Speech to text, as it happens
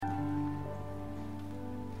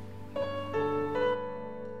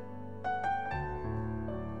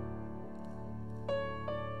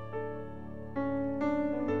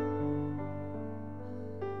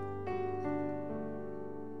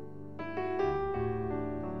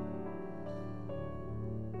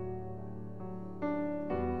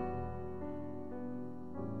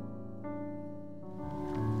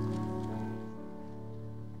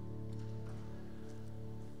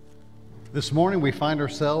This morning we find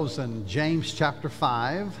ourselves in James chapter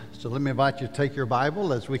 5. So let me invite you to take your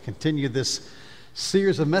Bible as we continue this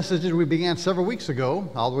series of messages we began several weeks ago,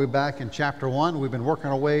 all the way back in chapter 1. We've been working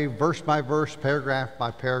our way verse by verse, paragraph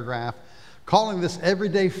by paragraph, calling this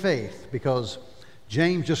everyday faith because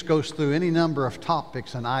James just goes through any number of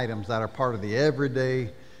topics and items that are part of the everyday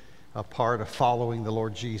part of following the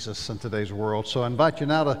Lord Jesus in today's world. So I invite you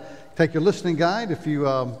now to take your listening guide if you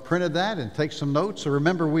printed that and take some notes. So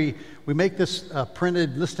remember, we make this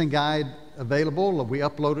printed listening guide available. We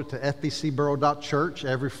upload it to fbcborough.church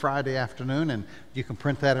every Friday afternoon, and you can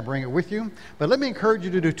print that and bring it with you. But let me encourage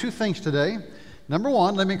you to do two things today. Number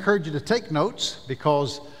one, let me encourage you to take notes,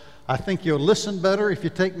 because I think you'll listen better if you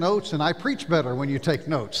take notes, and I preach better when you take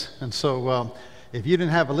notes. And so if you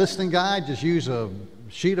didn't have a listening guide, just use a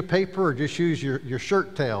sheet of paper or just use your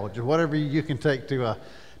shirt tail, just whatever you can take to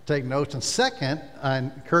take notes. And second, I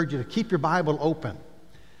encourage you to keep your Bible open,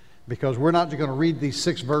 because we're not just going to read these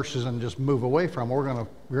 6 verses and just move away from them.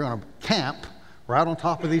 We're going to camp right on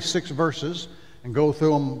top of these 6 verses and go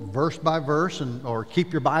through them verse by verse, or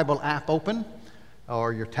keep your Bible app open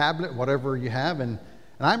or your tablet, whatever you have. And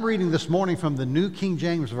I'm reading this morning from the New King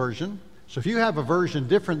James Version. So if you have a version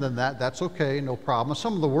different than that, that's okay, no problem.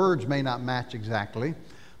 Some of the words may not match exactly,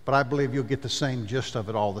 but I believe you'll get the same gist of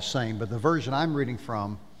it all the same. But the version I'm reading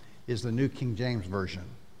from is the New King James Version.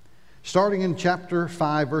 Starting in chapter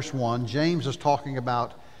 5, verse 1, James is talking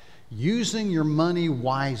about using your money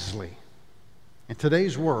wisely. In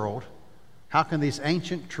today's world, how can these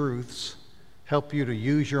ancient truths help you to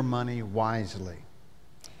use your money wisely?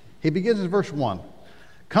 He begins in verse 1.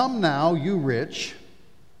 Come now, you rich,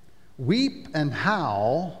 weep and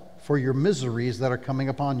howl for your miseries that are coming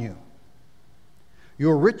upon you.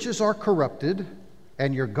 Your riches are corrupted,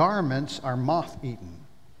 and your garments are moth-eaten.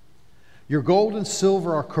 Your gold and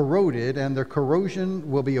silver are corroded, and their corrosion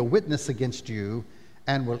will be a witness against you,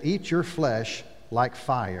 and will eat your flesh like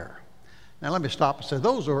fire. Now let me stop and say,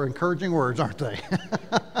 those are encouraging words, aren't they?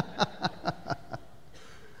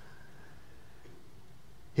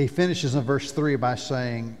 He finishes in verse 3 by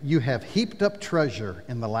saying, you have heaped up treasure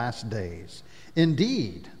in the last days.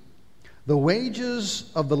 Indeed, the wages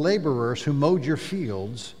of the laborers who mowed your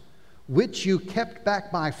fields, which you kept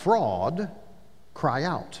back by fraud, cry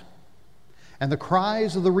out. And the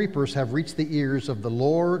cries of the reapers have reached the ears of the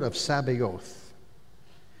Lord of Sabaoth.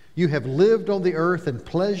 You have lived on the earth in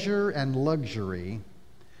pleasure and luxury.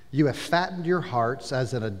 You have fattened your hearts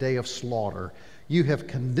as in a day of slaughter. You have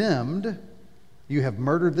condemned. You have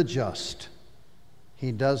murdered the just.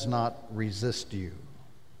 He does not resist you.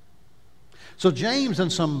 So James, in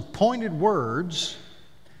some pointed words,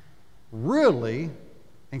 really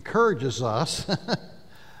encourages us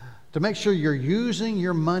to make sure you're using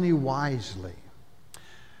your money wisely.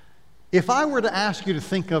 If I were to ask you to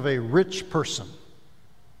think of a rich person,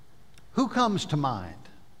 who comes to mind?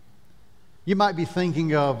 You might be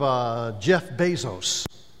thinking of Jeff Bezos,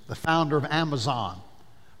 the founder of Amazon,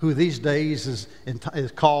 who these days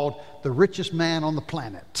is called the richest man on the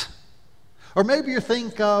planet. Or maybe you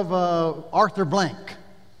think of Arthur Blank,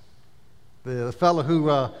 the fellow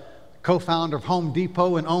who co-founder of Home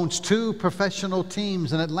Depot and owns 2 professional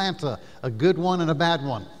teams in Atlanta, a good one and a bad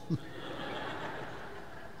one.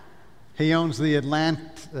 He owns the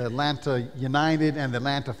Atlanta United and the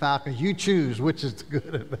Atlanta Falcons. You choose which is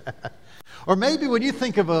good and bad. Or maybe when you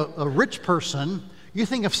think of a rich person, you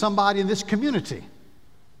think of somebody in this community.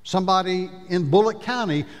 Somebody in Bullock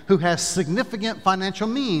County who has significant financial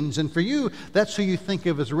means. And for you, that's who you think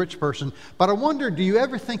of as a rich person. But I wonder, do you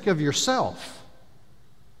ever think of yourself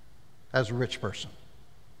as a rich person?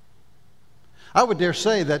 I would dare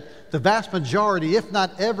say that the vast majority, if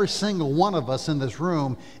not every single one of us in this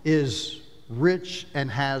room, is rich and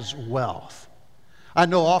has wealth. I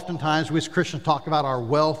know oftentimes we as Christians talk about our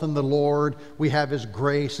wealth in the Lord. We have His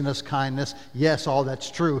grace and His kindness. Yes, all that's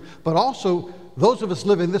true. But also, those of us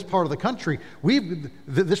living in this part of the country,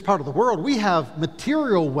 this part of the world, we have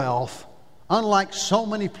material wealth unlike so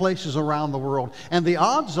many places around the world. And the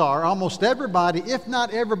odds are almost everybody, if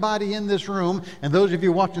not everybody in this room, and those of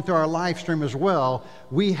you watching through our live stream as well,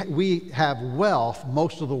 we have wealth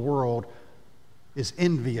most of the world is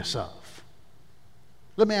envious of.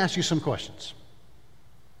 Let me ask you some questions.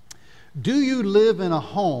 Do you live in a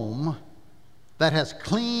home that has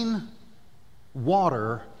clean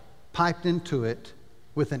water piped into it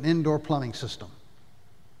with an indoor plumbing system?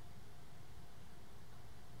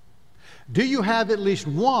 Do you have at least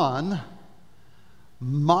one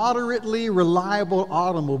moderately reliable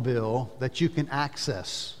automobile that you can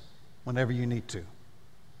access whenever you need to?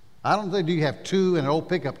 I don't think do you have two in an old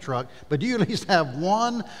pickup truck, but do you at least have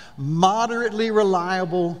one moderately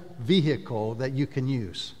reliable vehicle that you can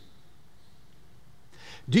use?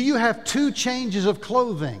 Do you have two changes of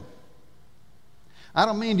clothing? I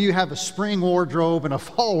don't mean do you have a spring wardrobe and a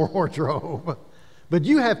fall wardrobe, but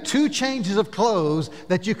you have two changes of clothes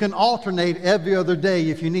that you can alternate every other day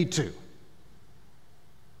if you need to.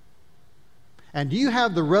 And do you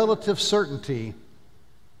have the relative certainty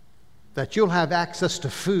that you'll have access to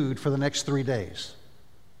food for the next 3 days?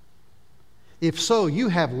 If so, you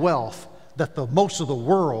have wealth that most of the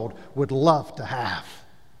world would love to have.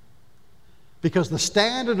 Because the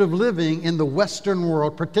standard of living in the Western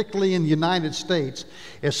world, particularly in the United States,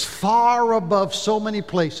 is far above so many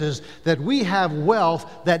places that we have wealth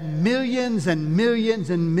that millions and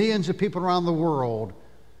millions and millions of people around the world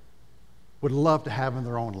would love to have in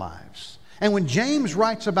their own lives. And when James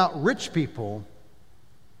writes about rich people,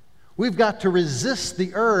 we've got to resist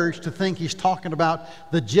the urge to think he's talking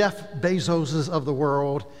about the Jeff Bezoses of the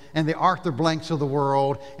world and the Arthur Blanks of the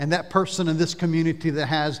world and that person in this community that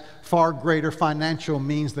has far greater financial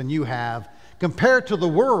means than you have. Compared to the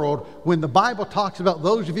world, when the Bible talks about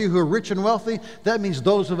those of you who are rich and wealthy, that means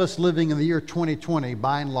those of us living in the year 2020,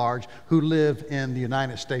 by and large, who live in the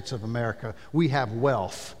United States of America. We have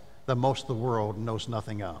wealth that most of the world knows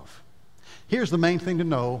nothing of. Here's the main thing to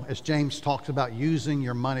know as James talks about using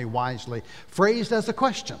your money wisely, phrased as a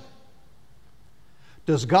question.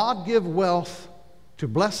 Does God give wealth to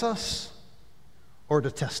bless us or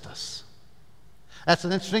to test us? That's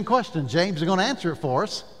an interesting question. James is going to answer it for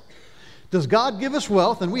us. Does God give us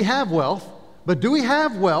wealth? And we have wealth. But do we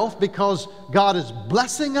have wealth because God is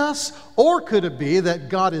blessing us? Or could it be that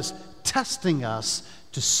God is testing us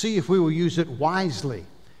to see if we will use it wisely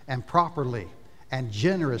and properly and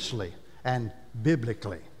generously and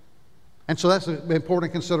biblically? And so that's an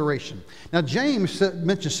important consideration. Now, James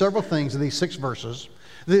mentions several things in these 6 verses.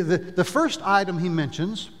 The first item he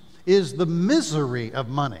mentions is the misery of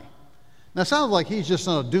money. Now, it sounds like he's just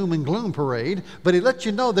on a doom and gloom parade, but he lets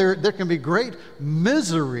you know there can be great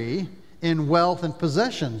misery in wealth and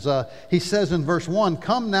possessions. He says in verse 1,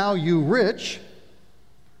 "Come now, you rich,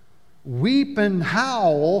 weep and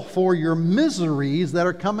howl for your miseries that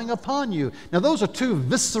are coming upon you." Now, those are two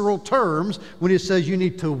visceral terms when he says you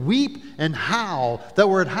need to weep and howl. That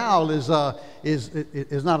word howl is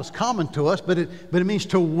not as common to us, but it means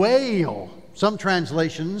to wail. Some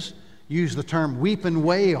translations use the term weep and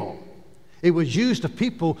wail. It was used of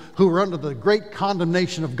people who were under the great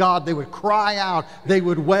condemnation of God. They would cry out, they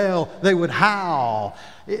would wail, they would howl.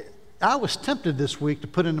 I was tempted this week to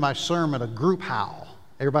put into my sermon a group howl.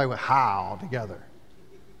 Everybody would howl together.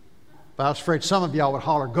 But I was afraid some of y'all would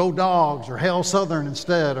holler, "Go Dogs," or "Hail Southern"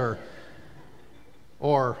 instead,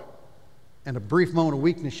 or in a brief moment of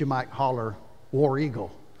weakness, you might holler, "War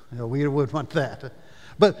Eagle." You know, we wouldn't want that.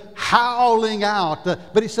 But howling out.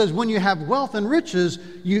 But he says, when you have wealth and riches,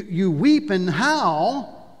 you weep and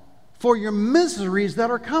howl for your miseries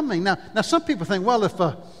that are coming. Now some people think, well,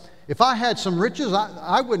 if I had some riches,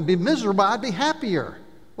 I wouldn't be miserable, I'd be happier.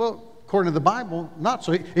 Well, according to the Bible, not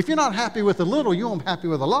so. If you're not happy with a little, you won't be happy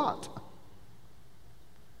with a lot.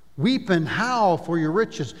 Weep and howl for your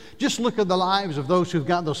riches. Just look at the lives of those who've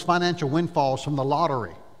got those financial windfalls from the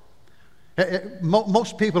lottery.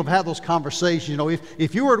 Most people have had those conversations. You know,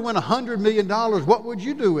 if you were to win $100 million, what would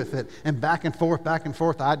you do with it? And back and forth,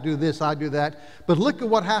 I'd do this, I'd do that. But look at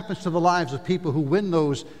what happens to the lives of people who win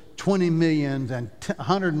those $20 million and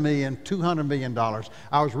 $100 million, $200 million.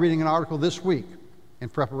 I was reading an article this week in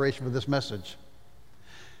preparation for this message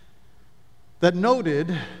that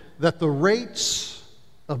noted that the rates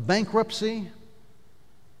of bankruptcy,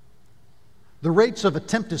 the rates of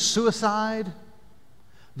attempted suicide,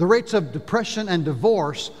 the rates of depression and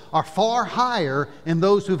divorce are far higher in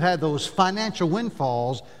those who've had those financial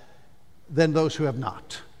windfalls than those who have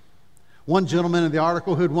not. One gentleman in the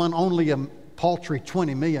article who'd won only a paltry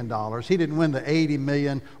 $20 million. He didn't win the $80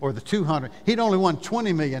 million or the $200. He'd only won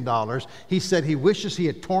 $20 million. He said he wishes he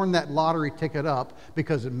had torn that lottery ticket up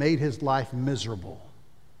because it made his life miserable.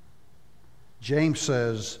 James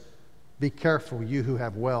says, be careful, you who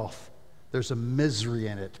have wealth. There's a misery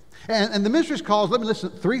in it. And the misery is caused, let me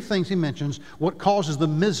listen, 3 things he mentions, what causes the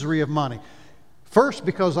misery of money. First,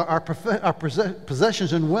 because our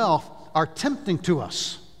possessions and wealth are tempting to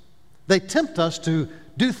us. They tempt us to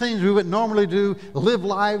do things we wouldn't normally do, live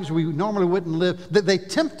lives we normally wouldn't live. They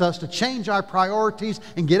tempt us to change our priorities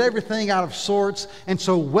and get everything out of sorts. And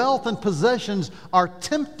so wealth and possessions are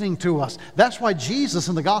tempting to us. That's why Jesus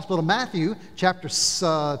in the Gospel of Matthew,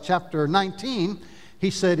 chapter 19, he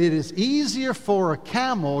said, it is easier for a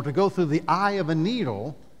camel to go through the eye of a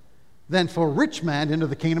needle than for a rich man to enter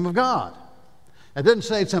the kingdom of God. It doesn't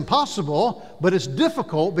say it's impossible, but it's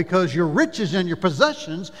difficult because your riches and your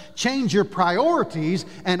possessions change your priorities,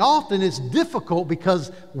 and often it's difficult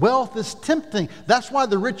because wealth is tempting. That's why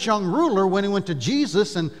the rich young ruler, when he went to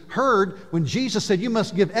Jesus and heard when Jesus said, "You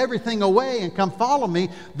must give everything away and come follow me,"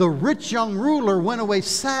 the rich young ruler went away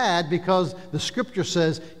sad because the scripture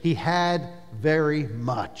says he had very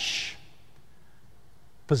much.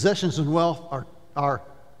 Possessions and wealth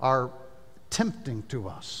are tempting to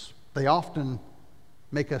us. They often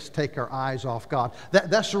make us take our eyes off God.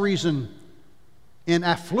 That's the reason in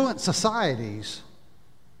affluent societies,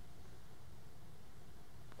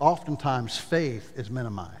 oftentimes faith is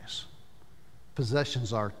minimized.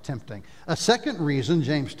 Possessions are tempting. A second reason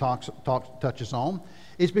James touches on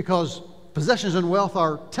is because possessions and wealth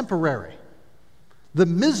are temporary. The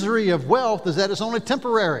misery of wealth is that it's only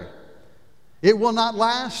temporary. It will not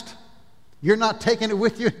last. You're not taking it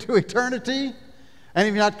with you to eternity. And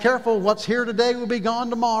if you're not careful, what's here today will be gone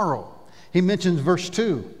tomorrow. He mentions verse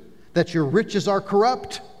 2, that your riches are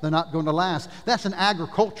corrupt. They're not going to last. That's an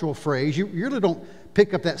agricultural phrase. You really don't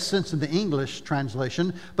pick up that sense in the English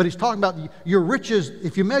translation. But he's talking about your riches.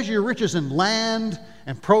 If you measure your riches in land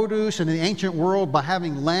and produce, and in the ancient world, by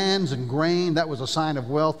having lands and grain, that was a sign of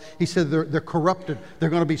wealth. He said they're corrupted. They're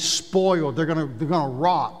going to be spoiled. They're going to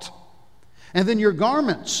rot. And then your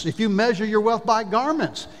garments, if you measure your wealth by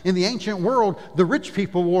garments. In the ancient world, the rich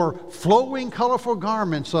people wore flowing, colorful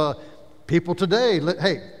garments. People today,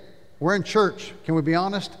 hey, we're in church, can we be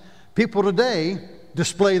honest? People today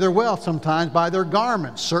display their wealth sometimes by their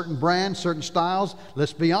garments, certain brands, certain styles.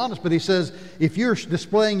 Let's be honest, but he says, if you're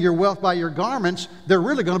displaying your wealth by your garments, they're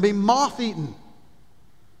really going to be moth-eaten.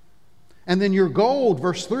 And then your gold,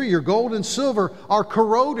 verse 3, your gold and silver are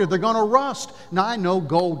corroded. They're going to rust. Now, I know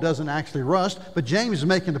gold doesn't actually rust, but James is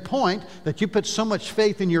making the point that you put so much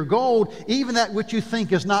faith in your gold, even that which you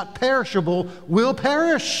think is not perishable will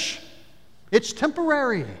perish. It's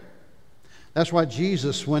temporary. That's why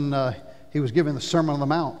Jesus, when he was giving the Sermon on the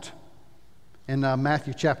Mount in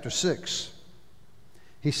Matthew chapter 6,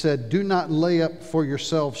 he said, "Do not lay up for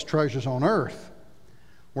yourselves treasures on earth,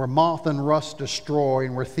 where moth and rust destroy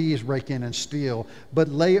and where thieves break in and steal. But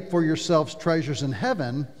lay up for yourselves treasures in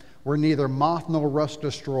heaven, where neither moth nor rust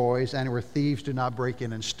destroys and where thieves do not break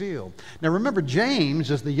in and steal." Now remember, James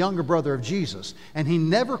is the younger brother of Jesus, and he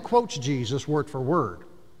never quotes Jesus word for word.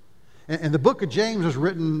 And the book of James was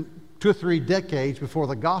written 2 or 3 decades before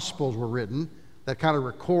the Gospels were written that kind of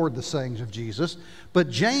record the sayings of Jesus. But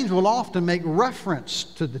James will often make reference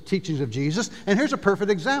to the teachings of Jesus. And here's a perfect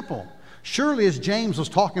example. Surely as James was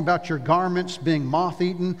talking about your garments being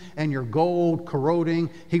moth-eaten and your gold corroding,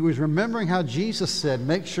 he was remembering how Jesus said,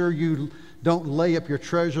 make sure you don't lay up your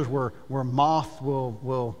treasures where moth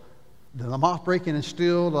will the moth break in and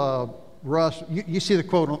steal, rust. You see the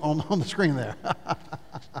quote on the screen there.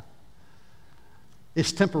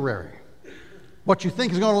 It's temporary. What you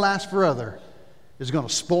think is going to last forever is going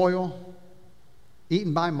to spoil,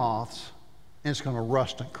 eaten by moths, and it's going to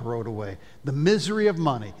rust and corrode away. The misery of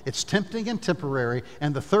money. It's tempting and temporary.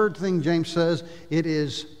 And the third thing James says, it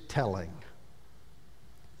is telling.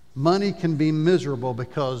 Money can be miserable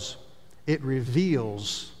because it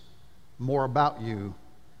reveals more about you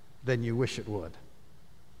than you wish it would.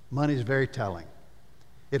 Money is very telling.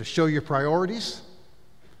 It'll show your priorities.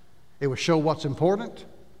 It will show what's important.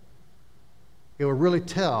 It will really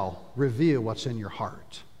reveal what's in your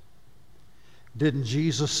heart. Didn't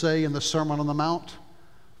Jesus say in the Sermon on the Mount,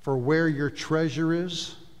 "For where your treasure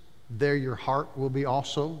is, there your heart will be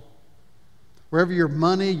also"? Wherever your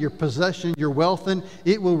money, your possession, your wealth in,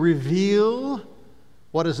 it will reveal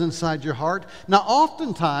what is inside your heart. Now,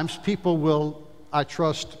 oftentimes people will, I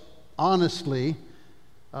trust honestly,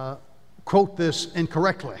 quote this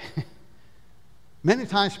incorrectly. Many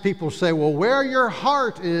times people say, well, where your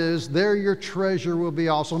heart is, there your treasure will be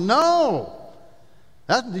also. No!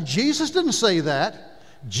 Jesus didn't say that.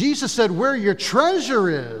 Jesus said where your treasure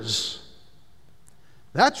is,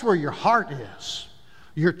 that's where your heart is.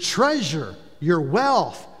 Your treasure, your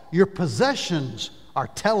wealth, your possessions are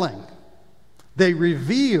telling. They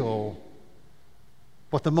reveal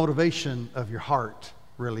what the motivation of your heart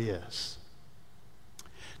really is.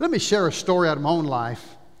 Let me share a story out of my own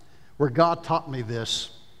life where God taught me this.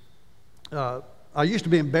 I used to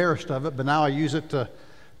be embarrassed of it, but now I use it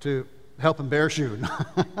to help embarrass you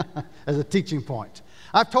as a teaching point.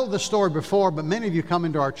 I've told this story before, but many of you come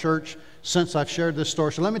into our church since I've shared this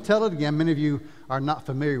story. So let me tell it again. Many of you are not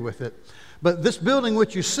familiar with it. But this building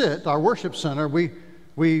which you sit, our worship center,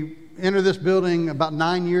 we entered this building about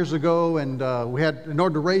 9 years ago, and we had, in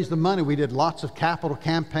order to raise the money, we did lots of capital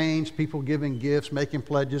campaigns, people giving gifts, making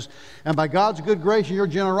pledges. And by God's good grace and your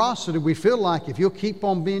generosity, we feel like if you'll keep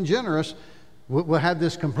on being generous, we'll have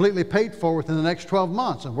this completely paid for within the next 12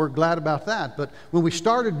 months, and we're glad about that. But when we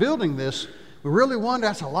started building this, we really wondered,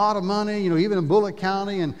 that's a lot of money, even in Bullitt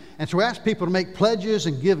County. And so we asked people to make pledges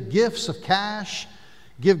and give gifts of cash,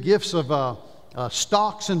 give gifts of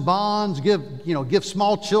stocks and bonds, give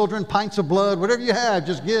small children pints of blood, whatever you have,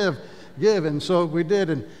 just give. And so we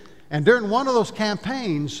did. And during one of those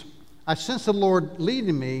campaigns, I sensed the Lord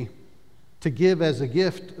leading me to give as a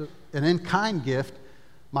gift, an in-kind gift,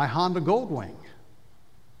 my Honda Goldwing.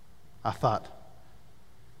 I thought,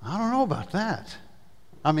 I don't know about that.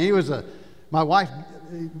 I mean, my wife,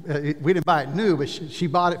 we didn't buy it new, but she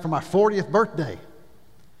bought it for my 40th birthday.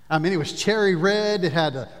 I mean, it was cherry red. It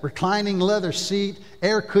had a reclining leather seat,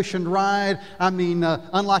 air-cushioned ride. I mean,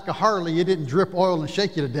 unlike a Harley, it didn't drip oil and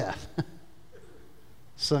shake you to death.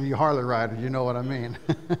 Some of you Harley riders, you know what I mean.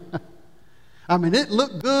 I mean, it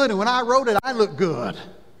looked good, and when I rode it, I looked good.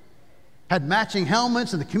 Had matching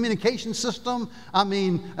helmets and the communication system.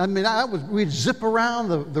 We'd zip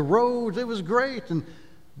around the roads. It was great.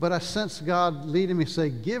 But I sensed God leading me to say,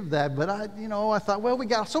 give that. But I thought, well, we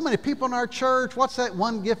got so many people in our church. What's that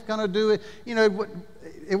one gift going to do?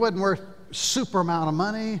 It wasn't worth a super amount of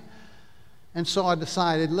money. And so I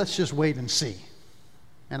decided, let's just wait and see.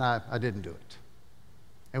 And I didn't do it.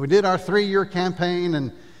 And we did our 3-year campaign,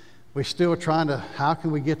 and we're still trying to, how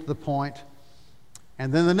can we get to the point?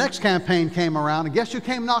 And then the next campaign came around, and guess who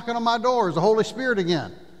came knocking on my door? It was the Holy Spirit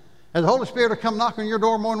again. Has the Holy Spirit come knocking on your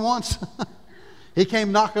door more than once? He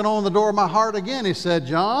came knocking on the door of my heart again. He said,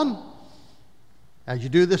 John, as you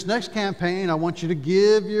do this next campaign, I want you to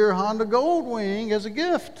give your Honda Goldwing as a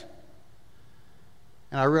gift.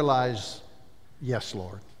 And I realized, yes,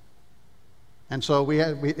 Lord. And so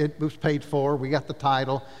it was paid for. We got the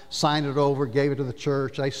title, signed it over, gave it to the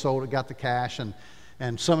church. They sold it, got the cash.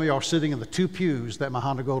 And some of you are sitting in the 2 pews that my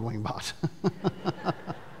Honda Goldwing bought.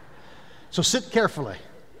 So sit carefully.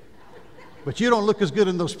 But you don't look as good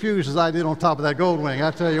in those pews as I did on top of that Goldwing, I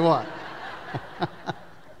tell you what.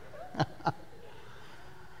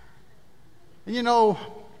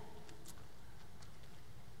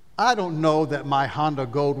 I don't know that my Honda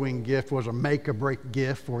Goldwing gift was a make-or-break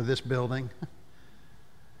gift for this building.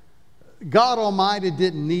 God Almighty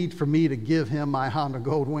didn't need for me to give him my Honda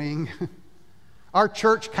Goldwing. Our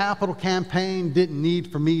church capital campaign didn't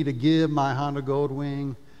need for me to give my Honda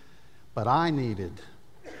Goldwing, but I needed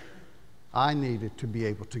to be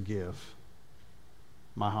able to give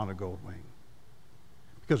my Honda Goldwing.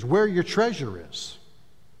 Because where your treasure is,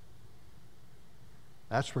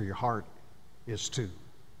 that's where your heart is too.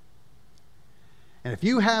 And if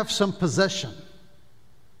you have some possession,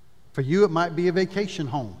 for you it might be a vacation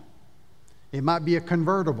home. It might be a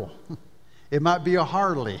convertible. It might be a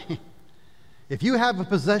Harley. If you have a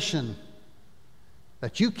possession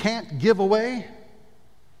that you can't give away,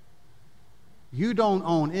 you don't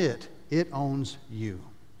own it. It owns you.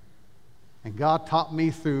 And God taught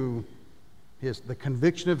me through the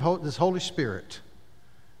conviction of this Holy Spirit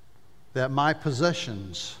that my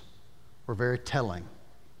possessions were very telling.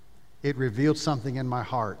 It revealed something in my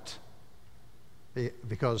heart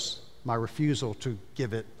because my refusal to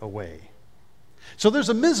give it away. So there's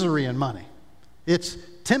a misery in money. It's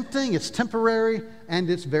tempting, it's temporary, and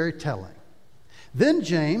it's very telling. Then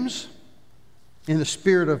James, in the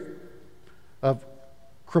spirit of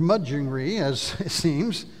curmudgeonry, as it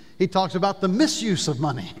seems, he talks about the misuse of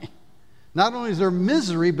money. Not only is there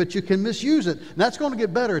misery, but you can misuse it. And that's going to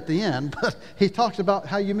get better at the end, but he talks about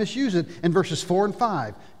how you misuse it in verses 4 and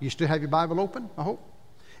 5. You still have your Bible open, I hope?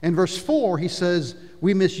 In verse 4, he says,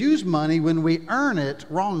 we misuse money when we earn it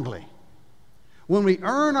wrongly. When we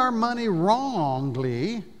earn our money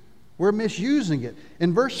wrongly, we're misusing it.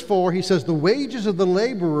 In verse 4, he says, the wages of the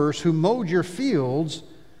laborers who mowed your fields,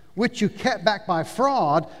 which you kept back by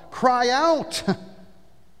fraud, cry out.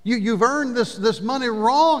 You've earned this money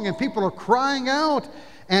wrong, and people are crying out.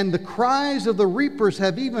 And the cries of the reapers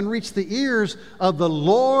have even reached the ears of the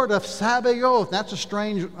Lord of Sabaoth. That's a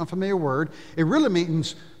strange, unfamiliar word. It really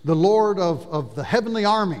means the Lord of the heavenly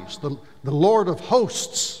armies, the Lord of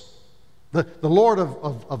hosts, the Lord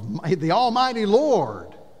of the Almighty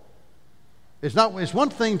Lord. It's one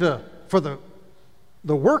thing for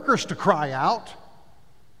the workers to cry out,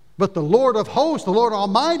 but the Lord of hosts, the Lord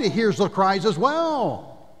Almighty, hears the cries as well.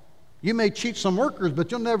 You may cheat some workers, but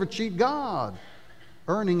you'll never cheat God,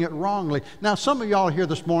 earning it wrongly. Now, some of y'all here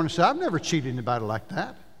this morning say, I've never cheated anybody like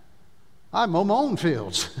that. I mow my own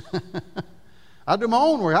fields. I do my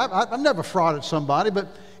own work. I've never frauded somebody, but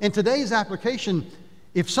in today's application,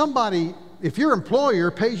 if your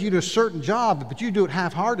employer pays you to a certain job, but you do it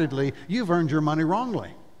half-heartedly, you've earned your money wrongly.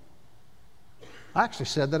 I actually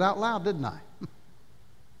said that out loud, didn't I?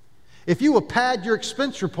 If you will pad your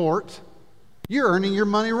expense report, you're earning your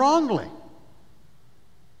money wrongly.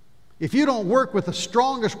 If you don't work with the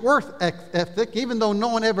strongest work ethic, even though no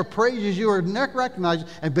one ever praises you or recognizes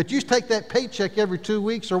you, but you take that paycheck every 2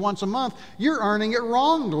 weeks or once a month, you're earning it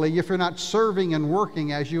wrongly if you're not serving and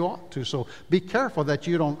working as you ought to. So be careful that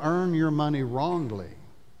you don't earn your money wrongly.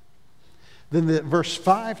 Then verse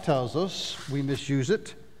 5 tells us we misuse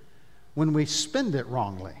it when we spend it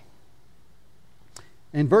wrongly.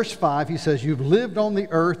 In verse 5, he says, "You've lived on the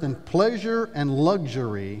earth in pleasure and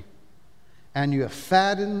luxury, and you have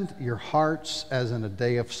fattened your hearts as in a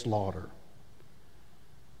day of slaughter."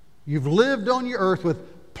 You've lived on your earth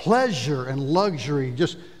with pleasure and luxury.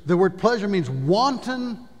 Just the word pleasure means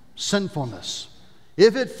wanton sinfulness.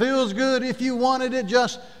 If it feels good, if you wanted it,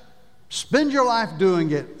 just spend your life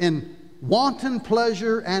doing it in wanton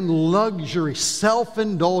pleasure and luxury,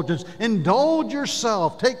 self-indulgence. Indulge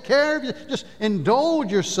yourself. Take care of you. Just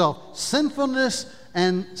indulge yourself. Sinfulness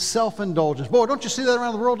and self-indulgence. Boy, don't you see that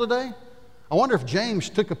around the world today? I wonder if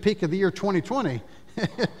James took a peek at the year 2020,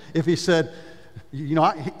 if he said,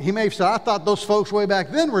 he may have said, I thought those folks way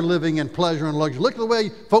back then were living in pleasure and luxury. Look at the way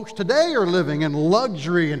folks today are living in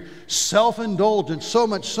luxury and self-indulgence, so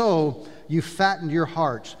much so you fattened your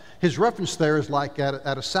hearts. His reference there is like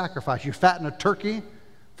at a sacrifice. You fatten a turkey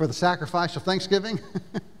for the sacrifice of Thanksgiving.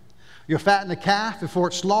 You fatten a calf before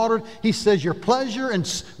it's slaughtered. He says your pleasure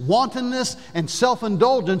and wantonness and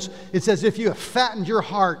self-indulgence, it's as if you have fattened your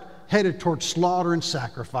heart headed toward slaughter and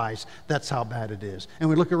sacrifice. That's how bad it is. And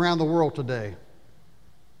we look around the world today,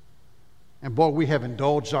 and boy, we have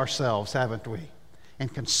indulged ourselves, haven't we? In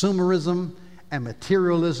consumerism and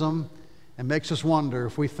materialism, and makes us wonder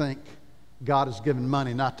if we think God has given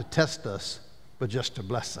money not to test us, but just to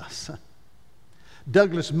bless us.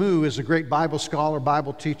 Douglas Moo is a great Bible scholar,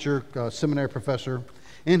 Bible teacher, seminary professor.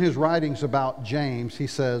 In his writings about James, he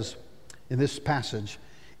says in this passage,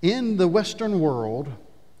 "In the Western world,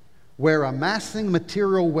 where amassing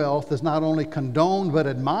material wealth is not only condoned but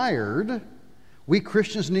admired, we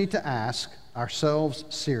Christians need to ask ourselves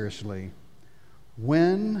seriously,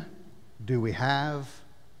 when do we have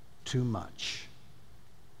too much?"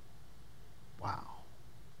 Wow.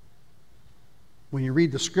 When you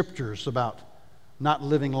read the scriptures about not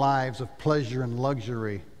living lives of pleasure and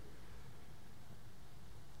luxury,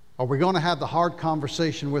 are we going to have the hard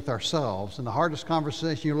conversation with ourselves? And the hardest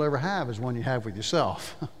conversation you'll ever have is one you have with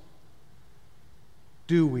yourself.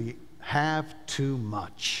 Do we have too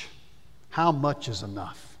much? How much is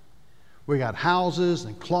enough? We got houses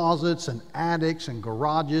and closets and attics and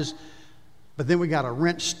garages, but then we got to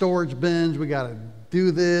rent storage bins. We got to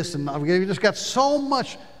do this, and we just got so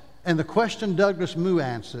much. And the question Douglas Moo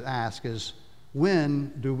asks is,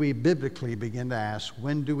 when do we biblically begin to ask,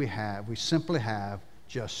 when do we simply have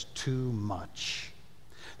just too much?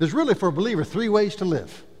 There's really, for a believer, 3 ways to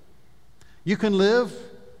live. You can live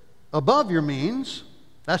above your means.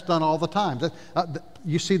 That's done all the time.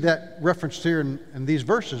 You see that referenced here in these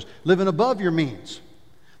verses, living above your means.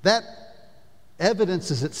 That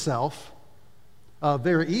evidences itself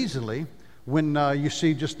very easily when you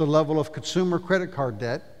see just the level of consumer credit card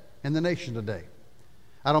debt in the nation today.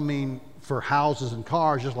 I don't mean for houses and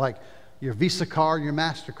cars, just like your Visa card, your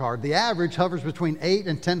MasterCard. The average hovers between $8,000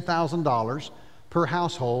 and $10,000 per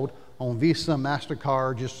household on Visa,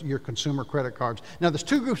 MasterCard, just your consumer credit cards. Now, there's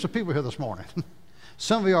 2 groups of people here this morning.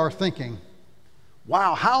 Some of you are thinking,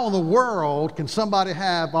 wow, how in the world can somebody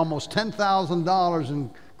have almost $10,000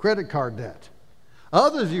 in credit card debt?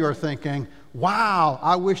 Others of you are thinking, wow,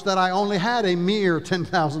 I wish that I only had a mere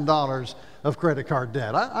 $10,000 of credit card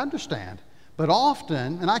debt. I understand. But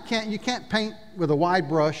often, and you can't paint with a wide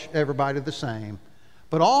brush everybody the same,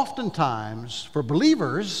 but oftentimes for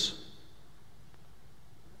believers,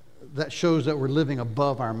 that shows that we're living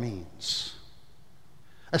above our means.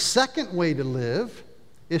 A second way to live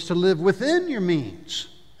is to live within your means.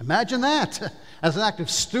 Imagine that as an act of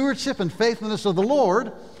stewardship and faithfulness of the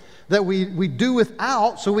Lord, that we do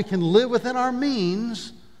without so we can live within our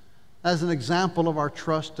means as an example of our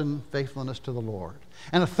trust and faithfulness to the Lord.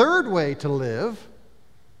 And a third way to live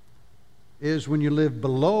is when you live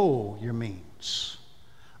below your means.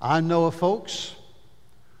 I know of folks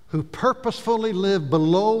who purposefully live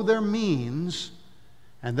below their means,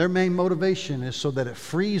 and their main motivation is so that it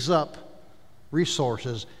frees up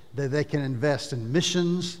resources that they can invest in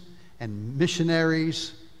missions and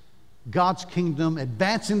missionaries, God's kingdom,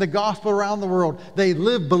 advancing the gospel around the world. They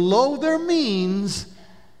live below their means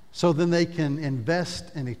so then they can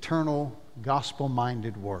invest in eternal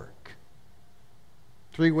gospel-minded work.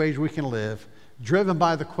 3 ways we can live, driven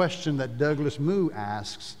by the question that Douglas Moo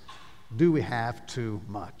asks, do we have too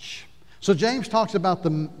much? So James talks about the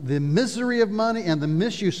misery of money and the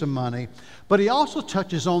misuse of money, but he also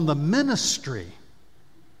touches on the ministry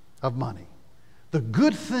of money, the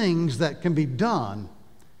good things that can be done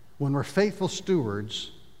when we're faithful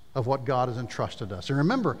stewards of what God has entrusted us. And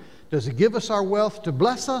remember, does He give us our wealth to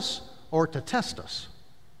bless us or to test us?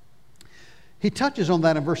 He touches on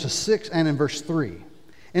that in verses 6 and in verse 3.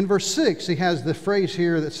 In verse 6, he has the phrase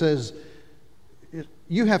here that says,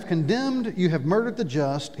 you have condemned, you have murdered the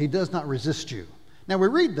just, he does not resist you. Now we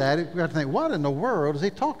read that, we have to think, what in the world is he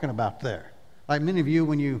talking about there? Like many of you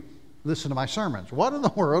when you listen to my sermons, what in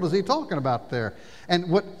the world is he talking about there? And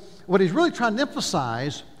what he's really trying to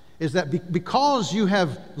emphasize is that because you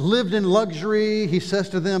have lived in luxury, he says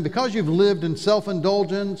to them, because you've lived in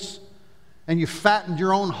self-indulgence and you've fattened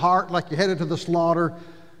your own heart like you're headed to the slaughter,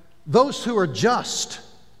 those who are just,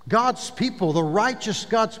 God's people, the righteous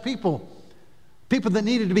God's people, people that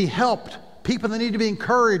needed to be helped, people that need to be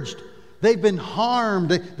encouraged, they've been harmed,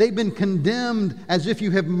 they've been condemned as if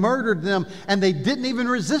you have murdered them, and they didn't even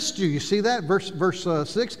resist you. You see that? Verse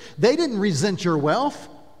 6. They didn't resent your wealth.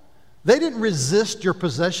 They didn't resist your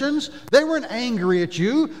possessions. They weren't angry at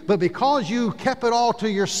you, but because you kept it all to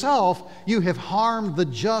yourself, you have harmed the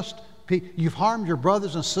just people. You've harmed your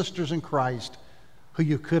brothers and sisters in Christ who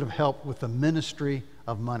you could have helped with the ministry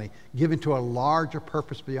of money, given to a larger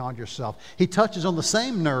purpose beyond yourself. He touches on the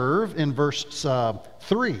same nerve in verse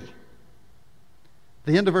 3.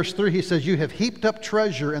 The end of verse 3, he says, you have heaped up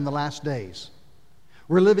treasure in the last days.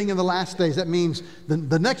 We're living in the last days. That means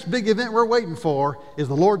the next big event we're waiting for is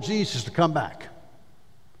the Lord Jesus to come back.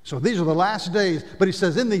 So these are the last days. But he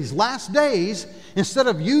says in these last days, instead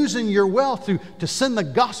of using your wealth to send the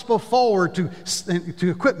gospel forward, to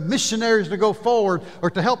equip missionaries to go forward, or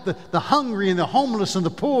to help the hungry and the homeless and the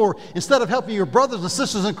poor, instead of helping your brothers and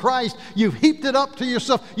sisters in Christ, you've heaped it up to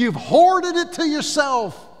yourself. You've hoarded it to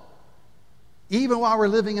yourself. Even while we're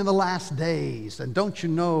living in the last days. And don't you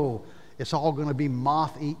know, it's all going to be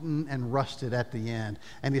moth-eaten and rusted at the end.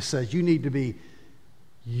 And he says you need to be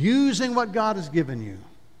using what God has given you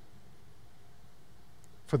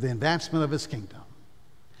for the advancement of His kingdom.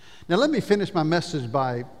 Now let me finish my message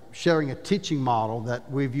by sharing a teaching model that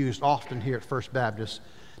we've used often here at First Baptist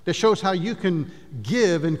that shows how you can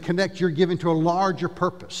give and connect your giving to a larger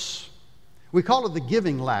purpose. We call it the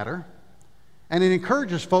giving ladder, and it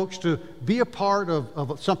encourages folks to be a part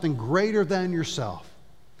of something greater than yourself.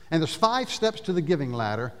 And there's 5 steps to the giving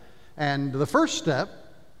ladder, and the first step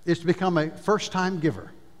is to become a first-time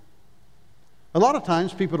giver. A lot of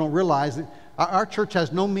times people don't realize that our church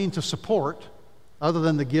has no means of support other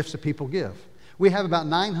than the gifts that people give. We have about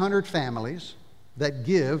 900 families that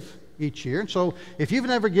give each year. And so if you've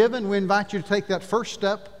never given, we invite you to take that first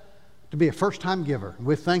step to be a first-time giver.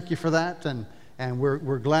 We thank you for that, and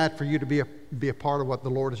we're glad for you to be a part of what the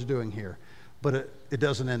Lord is doing here. But it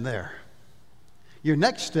doesn't end there. Your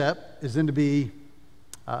next step is then to be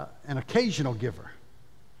an occasional giver.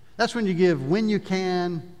 That's when you give when you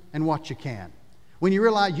can and what you can. When you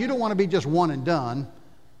realize you don't want to be just one and done,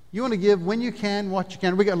 you want to give when you can, what you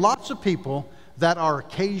can. We got lots of people that are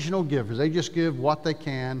occasional givers. They just give what they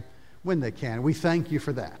can, when they can. We thank you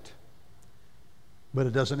for that. But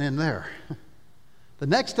it doesn't end there. The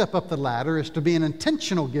next step up the ladder is to be an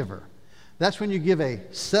intentional giver. That's when you give a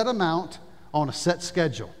set amount on a set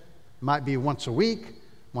schedule. It might be once a week,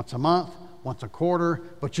 once a month, once a quarter,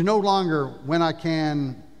 but you're no longer when I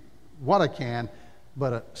can, what I can,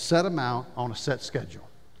 but a set amount on a set schedule.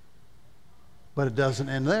 But it doesn't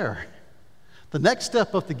end there. The next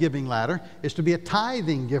step up the giving ladder is to be a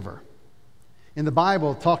tithing giver. In the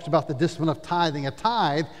Bible, it talks about the discipline of tithing. A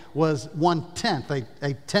tithe was 1/10,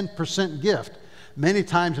 a 10% gift. Many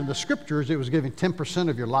times in the scriptures, it was giving 10%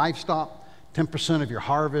 of your livestock, 10% of your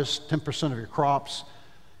harvest, 10% of your crops.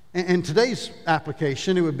 In today's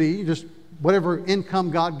application, it would be just whatever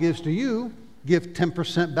income God gives to you, give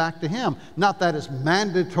 10% back to Him. Not that it's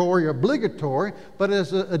mandatory or obligatory, but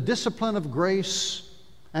as a discipline of grace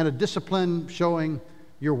and a discipline showing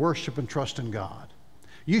your worship and trust in God.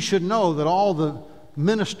 You should know that all the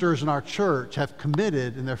ministers in our church have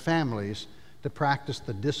committed in their families to practice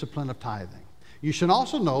the discipline of tithing. You should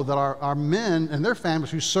also know that our men and their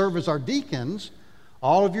families who serve as our deacons,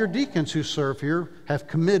 all of your deacons who serve here have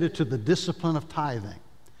committed to the discipline of tithing.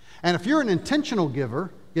 And if you're an intentional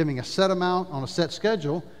giver, giving a set amount on a set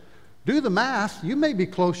schedule, do the math. You may be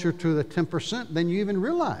closer to the 10% than you even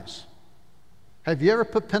realize. Have you ever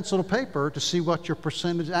put pencil to paper to see what your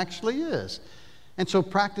percentage actually is? And so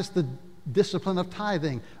practice the discipline of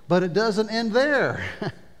tithing. But it doesn't end there.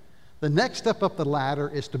 The next step up the ladder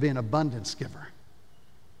is to be an abundance giver.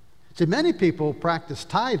 See, many people practice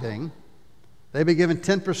tithing. They've been given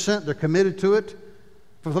 10%. They're committed to it.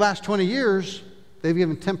 For the last 20 years, they've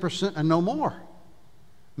given 10% and no more.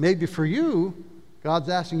 Maybe for you, God's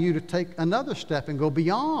asking you to take another step and go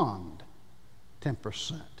beyond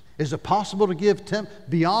 10%. Is it possible to give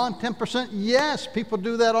beyond 10%? Yes, people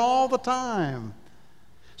do that all the time.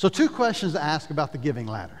 So 2 questions to ask about the giving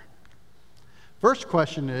ladder. First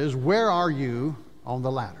question is, where are you on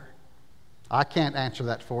the ladder? I can't answer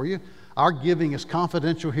that for you. Our giving is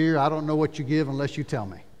confidential here. I don't know what you give unless you tell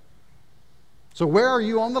me. So where are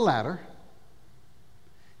you on the ladder?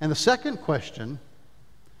 And the second question,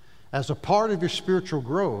 as a part of your spiritual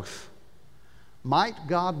growth, might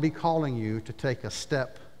God be calling you to take a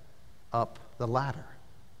step up the ladder?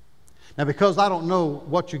 Now, because I don't know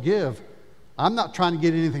what you give, I'm not trying to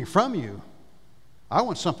get anything from you. I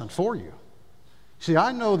want something for you. See,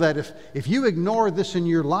 I know that if you ignore this in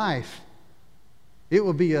your life, it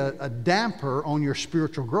will be a damper on your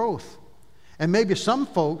spiritual growth. And maybe some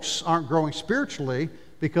folks aren't growing spiritually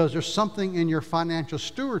because there's something in your financial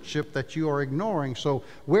stewardship that you are ignoring. So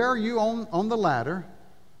where are you on the ladder?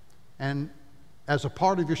 And as a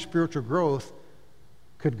part of your spiritual growth,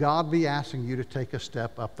 could God be asking you to take a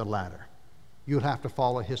step up the ladder? You'll have to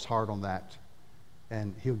follow His heart on that,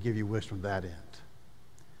 and He'll give you wisdom to that end.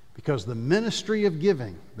 Because the ministry of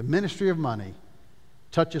giving, the ministry of money,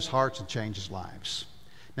 touches hearts and changes lives.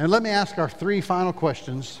 Now let me ask our 3 final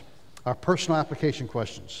questions, our personal application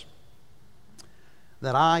questions,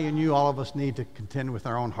 that I and you, all of us, need to contend with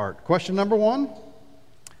our own heart. Question number 1,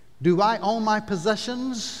 do I own my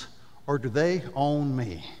possessions or do they own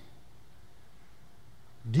me?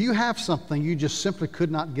 Do you have something you just simply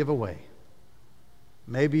could not give away?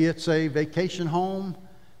 Maybe it's a vacation home,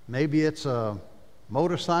 maybe it's a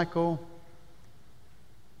motorcycle.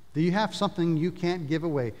 Do you have something you can't give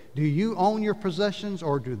away? Do you own your possessions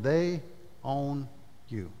or do they own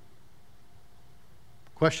you?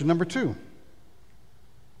 Question number 2.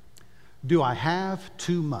 Do I have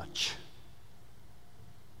too much?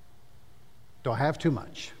 Do I have too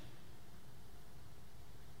much?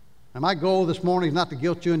 Now, my goal this morning is not to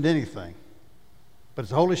guilt you into anything, but as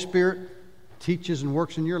the Holy Spirit teaches and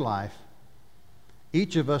works in your life,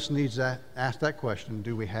 each of us needs to ask that question,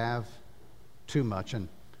 do we have too much? And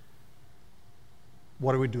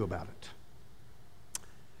what do we do about it?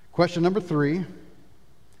 Question number 3,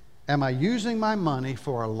 am I using my money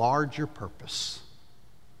for a larger purpose?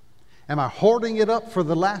 Am I hoarding it up for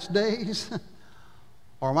the last days?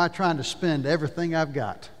 Or am I trying to spend everything I've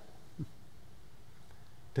got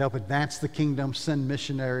to help advance the kingdom, send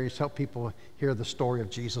missionaries, help people hear the story of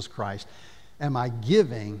Jesus Christ? Am I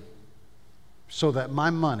giving so that my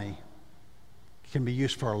money can be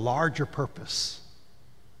used for a larger purpose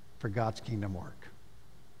for God's kingdom work?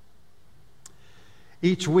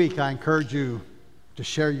 Each week, I encourage you to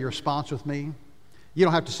share your response with me. You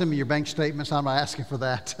don't have to send me your bank statements. I'm not asking for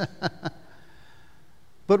that.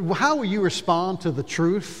 But how will you respond to the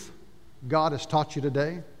truth God has taught you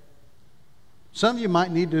today? Some of you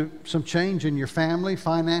might need some change in your family,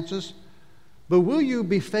 finances. But will you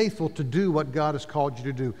be faithful to do what God has called you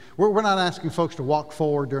to do? We're not asking folks to walk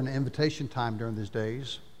forward during the invitation time during these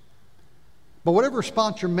days. But whatever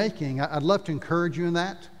response you're making, I'd love to encourage you in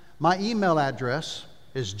that. My email address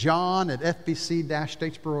is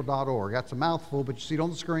john@fbc-statesboro.org. That's a mouthful, but you see it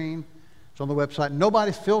on the screen. It's on the website.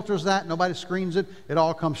 Nobody filters that. Nobody screens it. It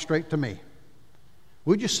all comes straight to me.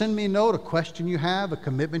 Would you send me a note, a question you have, a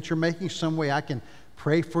commitment you're making, some way I can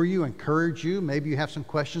pray for you, encourage you? Maybe you have some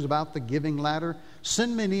questions about the giving ladder.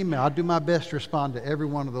 Send me an email. I'll do my best to respond to every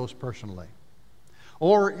one of those personally.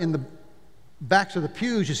 Or in the backs of the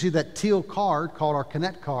pews, you see that teal card called our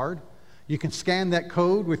Connect card. You can scan that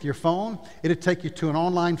code with your phone. It'll take you to an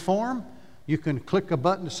online form. You can click a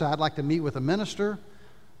button to say, I'd like to meet with a minister.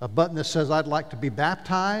 A button that says, I'd like to be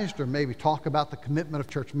baptized, or maybe talk about the commitment of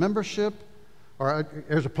church membership. Or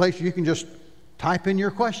there's a place you can just type in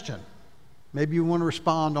your question. Maybe you want to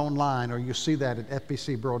respond online, or you see that at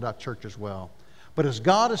fbcboro.church as well. But as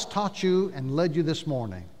God has taught you and led you this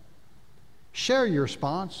morning, share your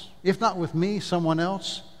response, if not with me, someone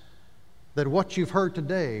else, that what you've heard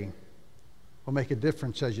today will make a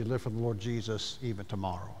difference as you live for the Lord Jesus even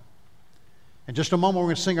tomorrow. In just a moment, we're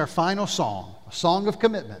going to sing our final song, a song of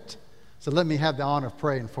commitment. So let me have the honor of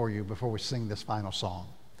praying for you before we sing this final song.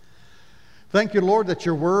 Thank you, Lord, that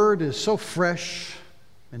your word is so fresh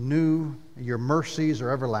and new, and your mercies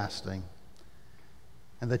are everlasting,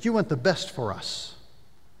 and that you want the best for us.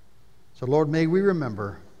 So, Lord, may we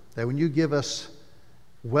remember that when you give us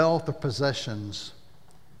wealth or possessions,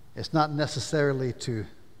 it's not necessarily to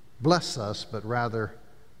bless us, but rather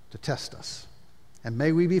to test us. And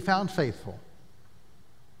may we be found faithful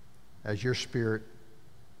as your Spirit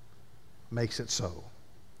makes it so.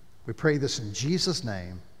 We pray this in Jesus'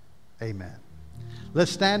 name. Amen.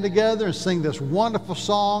 Let's stand together and sing this wonderful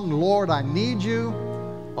song, Lord, I Need You.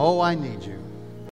 Oh, I need you.